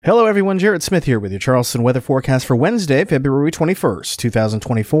Hello everyone, Jared Smith here with your Charleston weather forecast for Wednesday, February 21st,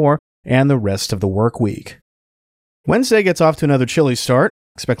 2024, and the rest of the work week. Wednesday gets off to another chilly start.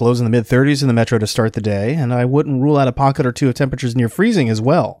 Expect lows in the mid-30s in the metro to start the day, and I wouldn't rule out a pocket or two of temperatures near freezing as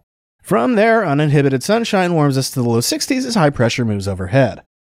well. From there, uninhibited sunshine warms us to the low 60s as high pressure moves overhead.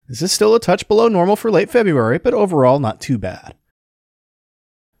 This is still a touch below normal for late February, but overall not too bad.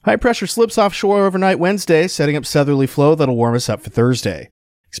 High pressure slips offshore overnight Wednesday, setting up southerly flow that'll warm us up for Thursday.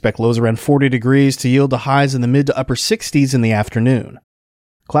 Expect lows around 40 degrees to yield to highs in the mid to upper 60s in the afternoon.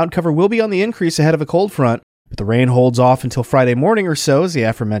 Cloud cover will be on the increase ahead of a cold front, but the rain holds off until Friday morning or so as the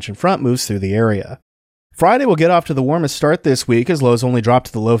aforementioned front moves through the area. Friday will get off to the warmest start this week as lows only drop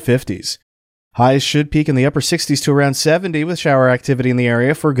to the low 50s. Highs should peak in the upper 60s to around 70 with shower activity in the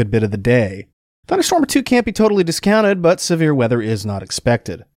area for a good bit of the day. Thunderstorm or two can't be totally discounted, but severe weather is not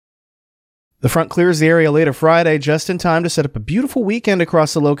expected. The front clears the area later Friday just in time to set up a beautiful weekend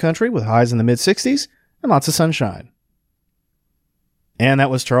across the low country with highs in the mid-60s and lots of sunshine. And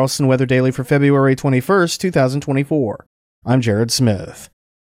that was Charleston Weather Daily for February 21st, 2024. I'm Jared Smith.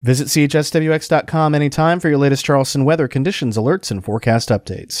 Visit chswx.com anytime for your latest Charleston weather conditions, alerts, and forecast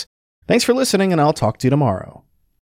updates. Thanks for listening, and I'll talk to you tomorrow.